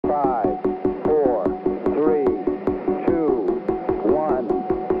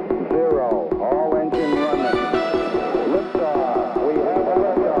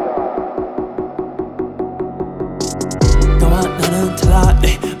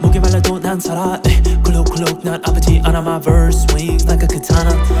hot, 콜록콜록 난 아프지 않아. My verse swings like a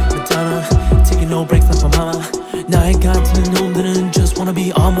katana. Madonna, taking no breaks like my mama. 나의 같은 놈들은 just wanna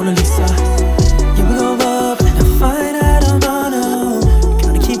be on Mona Lisa. Yeah, we go up and finite, I'm on a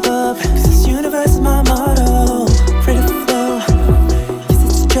gotta keep up, cause this universe is my motto. Ready to flow, yes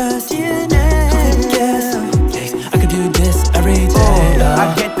it's just you now. Yes, I could do this every day.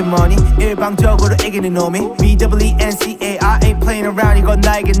 I get the money, 일방적으로 이기는 놈이 BWNCA, I ain't playing around. 이건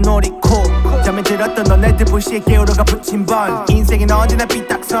나에게 놀이코. 잠에 들었던 너네들 부시에 깨우러가 붙인 번. 인생은 언제나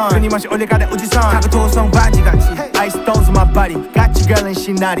삐딱선, 끊임없이 올라가는 우주선. 타고 도성 반지같이 Ice stones on my body. Got your girl and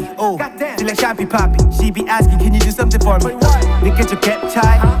she naughty. Oh, feel like champagnepapi. She be asking, can you do something for me? 느껴져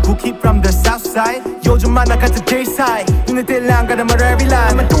캡차이. Who keep from the south side? 요즘 만나 같은 들 사이. 눈에 뜰랑 가는 말 every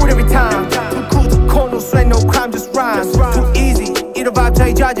line. I'ma do it every time. Too cool, too cold, no sweat, no crime, just rhyme. Too easy. 이런 vibe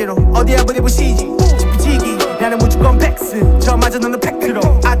저희 자제로 어디 한번 해보시지. 지피지기 나는 무조건 백스. 저마저 너는 팩트로.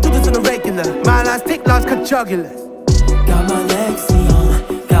 I do this on a regular. My last tick lost cut jugular. Got my legs on,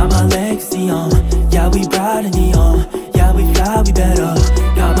 got my legs on. Yeah, we bright and neon. Yeah, we fly, we better.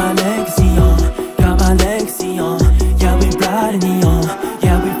 Got my legs on, got my legs on. Yeah, we bright and neon.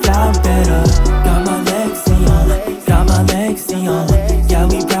 Yeah, we fly, we better. Got my legs on, got my legs on. Yeah,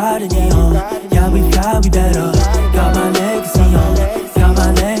 we bright and neon. Yeah, we fly, we better. Got my legs on, got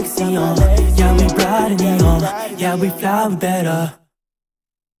my legs on. Yeah, we bright and neon. Yeah, we fly, we better.